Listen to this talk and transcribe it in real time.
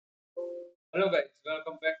Hello guys,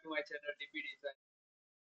 welcome back to my channel DP Design,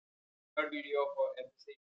 third video for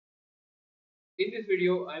FSAE. In this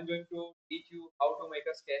video, I'm going to teach you how to make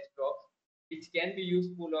a sketch block which can be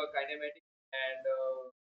useful or kinematic and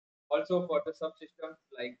also for the subsystems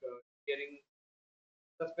like steering,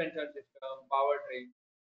 suspension system, powertrain.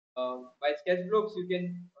 By sketch blocks, you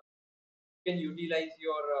can utilize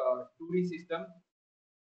your 2D system,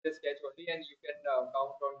 the sketch only, and you can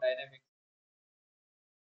count on dynamics.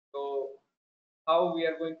 So how we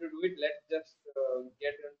are going to do it? Let's just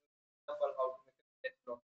get an example how to make a sketch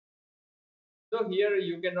block. So here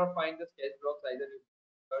you cannot find the sketch blocks, either you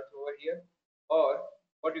search over here, or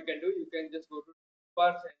what you can do, you can just go to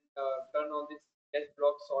toolbars and turn on this sketch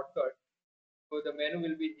block shortcut. So the menu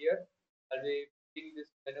will be here. I'll be putting this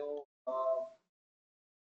menu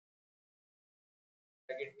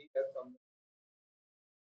again here from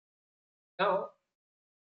now.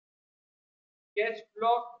 Sketch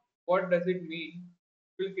block, what does it mean?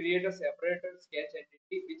 It will create a separate sketch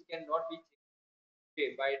entity which cannot be changed,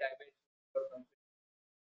 okay, by dimension or something.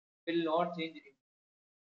 Will not change it.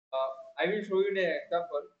 I will show you an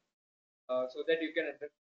example so that you can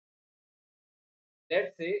understand.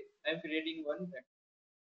 Let's say I'm creating one vector.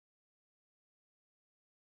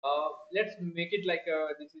 Let's make it like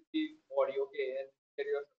this is the body, okay, and here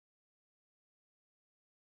your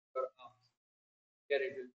arms. Here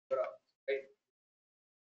it is your arms, right?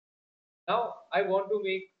 Now I want to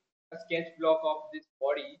make a sketch block of this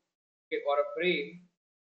body, okay, or a frame.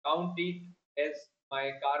 Count it as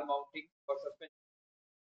my car mounting for suspension,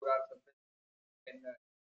 for our suspension,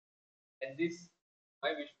 and this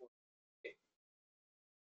my wishbone. Okay.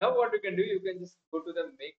 Now what you can do, you can just go to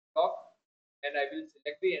the make block, and I will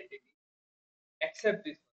select the entity, accept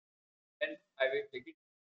this one, and I will click it.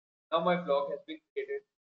 Now my block has been created.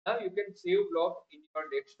 Now you can save block in your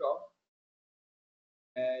desktop.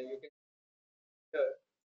 You can enter.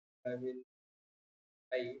 I will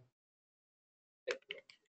type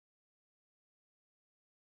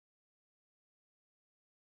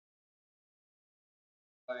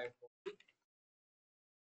my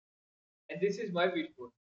and this is my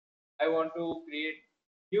wishbone. I want to create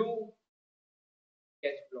new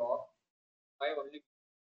sketch block. My only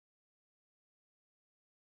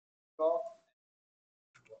block.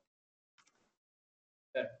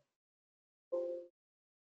 Done.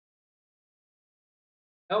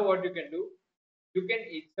 Now what you can do? You can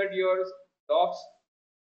insert your blocks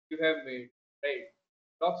you have made. Right?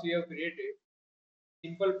 Blocks you have created.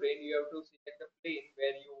 Simple plane. You have to select the plane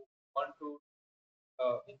where you want to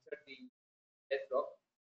insert the sketch block.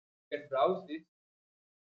 You can browse this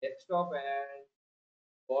desktop and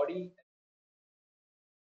body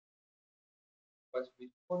first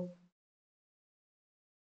wishbone.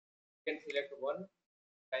 You can select one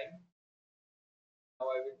time. Now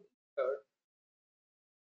I will insert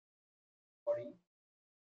body.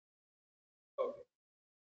 Okay.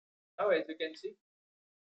 Now as you can see,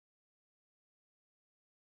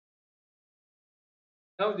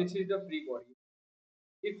 now this is the free body.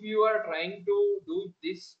 If you are trying to do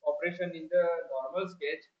this operation in the normal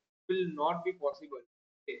sketch, it will not be possible.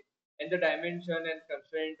 Okay. And the dimension and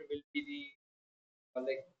constraint will be the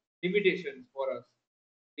like limitations for us.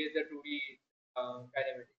 Is the 2D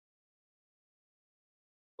kinematic.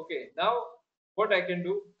 Okay. Now what I can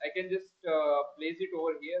do, I can just place it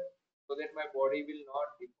over here so that my body will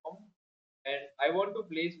not deform. And I want to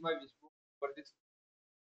place my wishbone for this.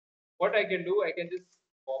 What I can do, I can just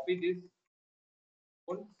copy this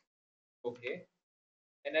one, okay,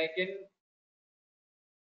 and I can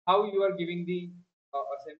how you are giving the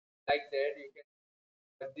assembly like that. You can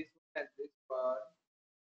have this one and this one,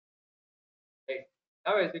 right?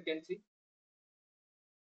 Now, as you can see,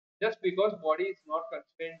 just because body is not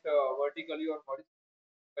constrained vertically or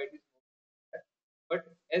horizontally by this movement, but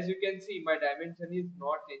as you can see, my dimension is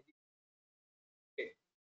not changing. Okay,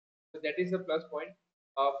 so that is a plus point.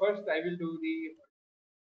 First, I will do the,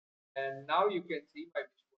 and now you can see my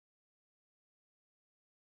wishbone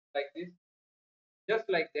like this, just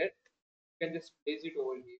like that. You can just place it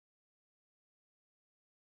over here.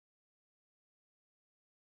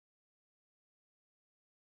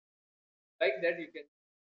 Like that, you can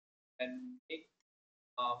and make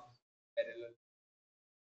arms parallel.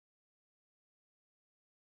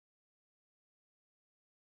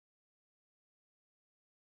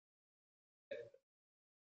 Parallel.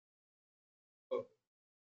 So,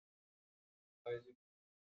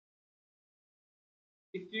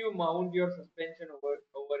 if you mount your suspension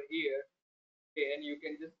over here, okay, and you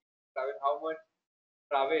can just travel how much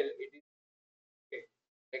travel it is. Okay,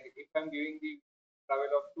 like if I'm giving the travel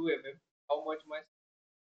of 2 mm, how much my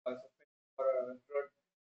suspension or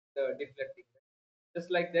deflecting. Just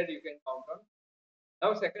like that, you can count on.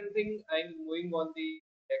 Now, second thing, I'm moving on the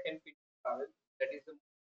second pin travel. That is the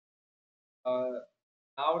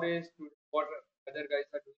nowadays to what other guys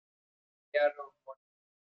are doing. They are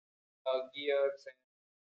gears and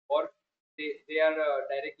or they are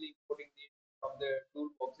directly importing the from the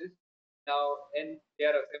toolboxes now, and they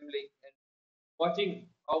are assembling and watching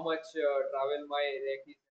how much travel my rack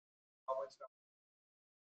is, how much travel.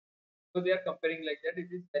 So they are comparing like that. It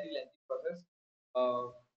is very lengthy process.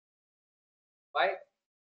 Uh, by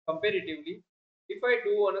comparatively, if I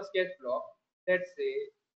do on a sketch block, let's say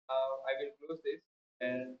I will close this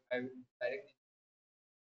and I will directly,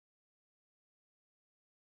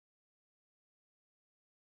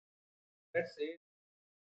 let's say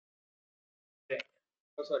rack.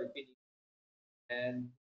 Oh, sorry, pin and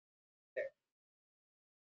rack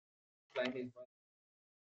line is one.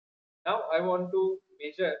 Now I want to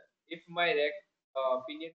measure if my rack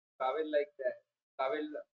pinion travel like that, travel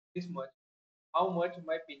this much, how much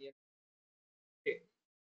my pinion take.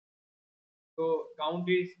 So count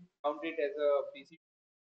it as a PC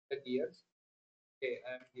the gears. Okay,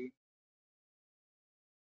 I'm giving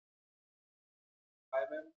 5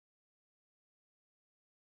 mm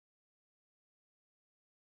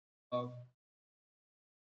uh,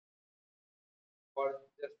 for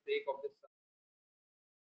the sake of the sum.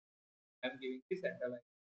 I'm giving the center line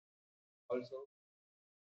also.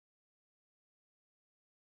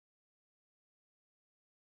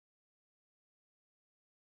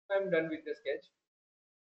 I'm done with the sketch.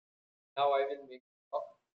 Now I will make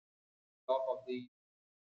top of the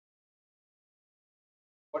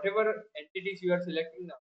whatever entities you are selecting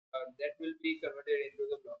now. That will be converted into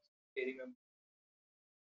the blocks. Okay, remember,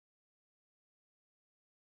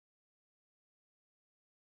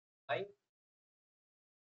 nine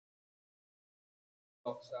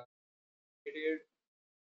blocks are created.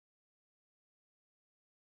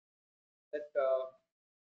 That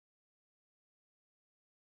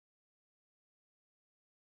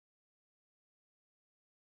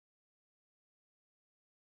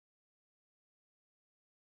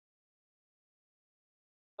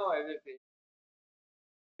now I will say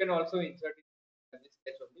you can also insert it in this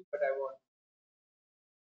sketch only, but I want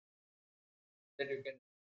that you can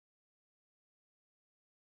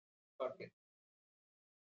shortcut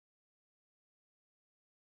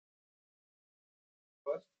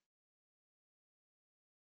first.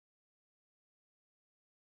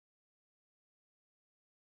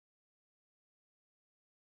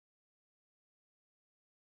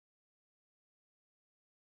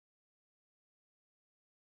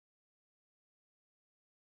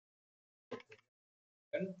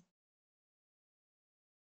 And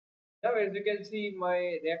now, as you can see, my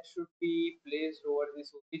rack should be placed over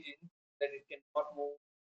this origin that it cannot move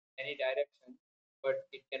any direction, but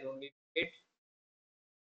it can only rotate.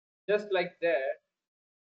 Just like that,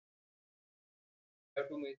 I have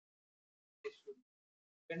to make this should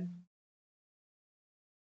be open.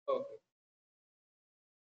 Okay,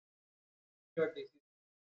 sure, this is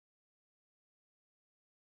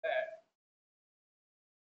that.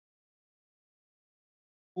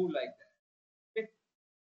 Move like that. Okay,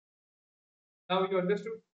 now you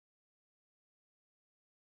understood?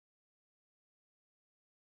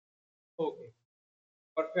 Okay,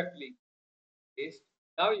 perfectly placed.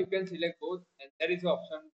 Now you can select both, and there is an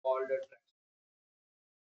option called a traction.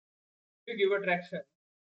 If you give a traction,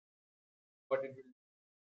 what it will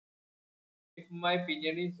if my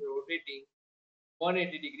pinion is rotating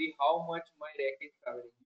 180 degree, how much my rack is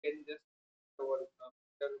traveling? You can just over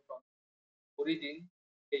from origin.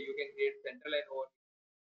 Okay, you can create center line over.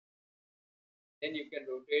 Then you can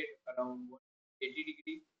rotate around 180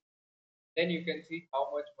 degree. Then you can see how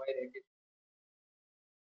much my rack is.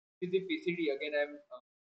 This is the PCD again. I'm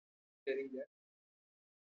sharing that.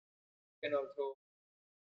 You can also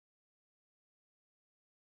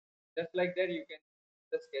just like that. You can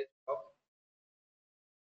the sketch of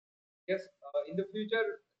yes. In the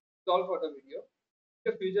future, it's all for the video.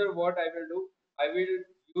 In the future, what I will do, I will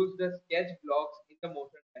use the sketch blocks in the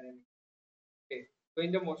motion dynamics. Okay. So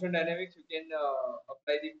in the motion dynamics, you can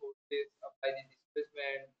apply the forces, apply the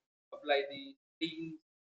displacement, apply the things,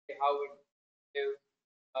 okay, how it behaves.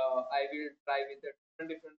 I will try with the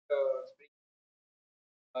different spring.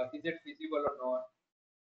 Is it feasible or not?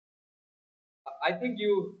 I think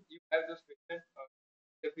you have those questions.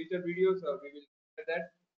 The future videos, we will get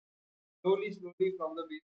that slowly from the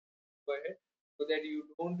beginning go ahead so that you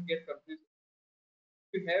don't get confused.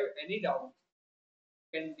 If you have any doubts, you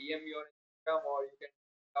can DM your Instagram or you can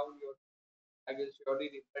down your. I will surely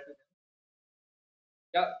reply to them.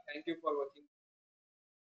 Yeah, thank you for watching.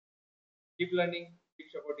 Keep learning. Keep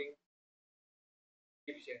supporting,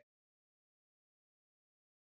 keep sharing.